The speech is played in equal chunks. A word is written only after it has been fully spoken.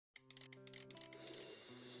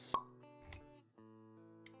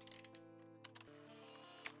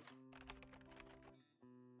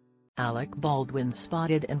Alec Baldwin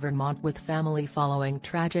spotted in Vermont with family following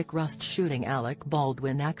tragic Rust shooting. Alec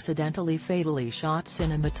Baldwin accidentally fatally shot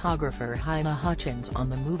cinematographer Halyna Hutchins on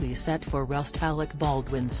the movie set for Rust. Alec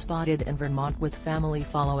Baldwin spotted in Vermont with family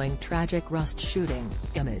following tragic Rust shooting.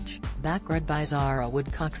 Image, background by Zara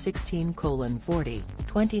Woodcock 16:40,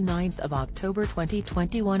 29th of October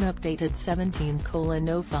 2021. Updated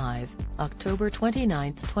 17:05, October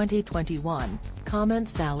 29, 2021.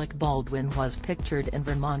 Comments. Alec Baldwin was pictured in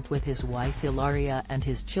Vermont with his wife Hilaria and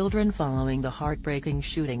his children following the heartbreaking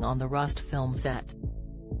shooting on the Rust film set.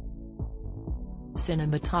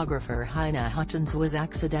 Cinematographer Halyna Hutchins was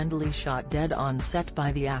accidentally shot dead on set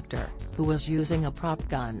by the actor, who was using a prop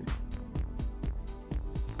gun.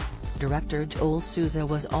 Director Joel Souza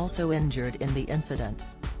was also injured in the incident.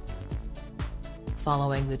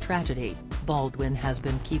 Following the tragedy, Baldwin has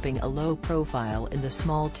been keeping a low profile in the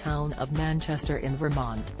small town of Manchester in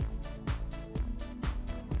Vermont.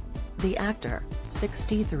 The actor,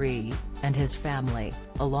 63, and his family,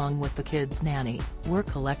 along with the kids' nanny, were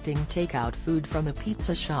collecting takeout food from a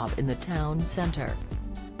pizza shop in the town center.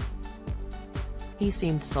 He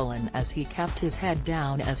seemed sullen as he kept his head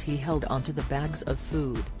down as he held onto the bags of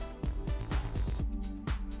food.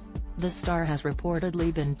 The star has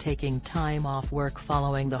reportedly been taking time off work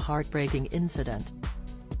following the heartbreaking incident.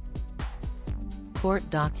 Court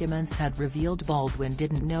documents had revealed Baldwin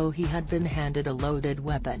didn't know he had been handed a loaded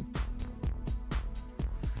weapon.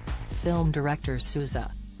 Film director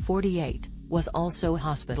Souza, 48, was also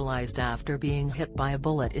hospitalized after being hit by a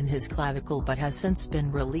bullet in his clavicle but has since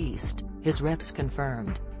been released, his reps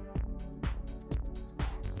confirmed.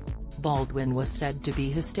 Baldwin was said to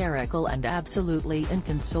be hysterical and absolutely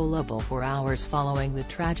inconsolable for hours following the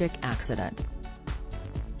tragic accident.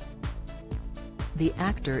 The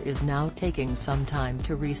actor is now taking some time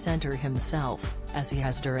to recenter himself, as he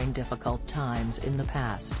has during difficult times in the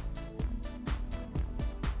past.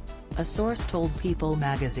 A source told People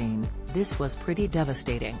magazine, "This was pretty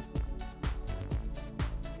devastating.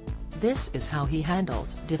 This is how he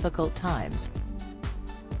handles difficult times.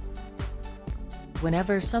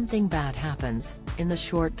 Whenever something bad happens, in the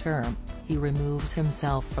short term, he removes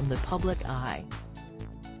himself from the public eye.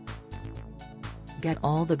 Get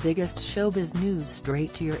all the biggest showbiz news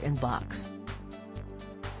straight to your inbox.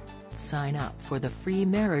 Sign up for the free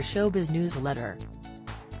Mirror Showbiz newsletter."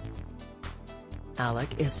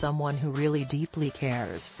 Alec is someone who really deeply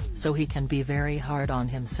cares, so he can be very hard on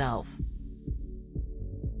himself.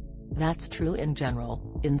 That's true in general,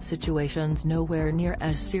 in situations nowhere near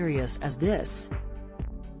as serious as this.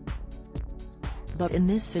 But in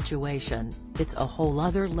this situation, it's a whole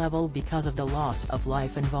other level because of the loss of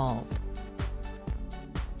life involved.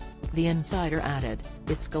 The insider added,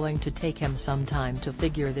 "It's going to take him some time to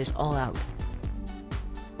figure this all out.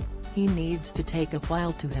 He needs to take a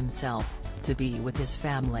while to himself, to be with his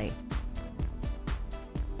family."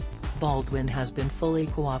 Baldwin has been fully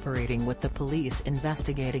cooperating with the police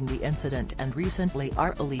investigating the incident and recently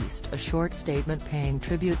released a short statement paying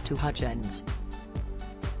tribute to Hutchins.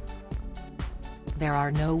 "There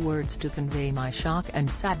are no words to convey my shock and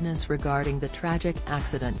sadness regarding the tragic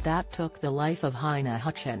accident that took the life of Halyna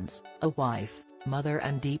Hutchins, a wife, mother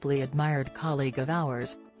and deeply admired colleague of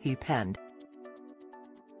ours," he penned.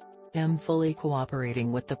 "I'm fully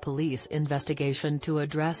cooperating with the police investigation to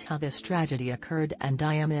address how this tragedy occurred and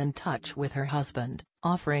I am in touch with her husband,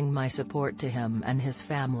 offering my support to him and his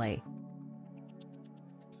family.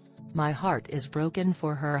 My heart is broken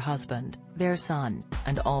for her husband, their son,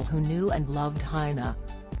 and all who knew and loved Halyna.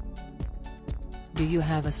 Do you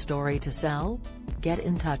have a story to sell? Get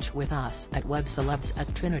in touch with us at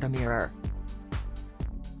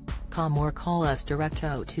webcelebs@trinitymirror.com or call us direct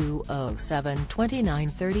 0207 29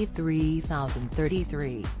 33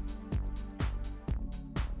 033.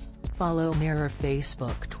 Follow Mirror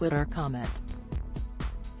Facebook, Twitter, comment.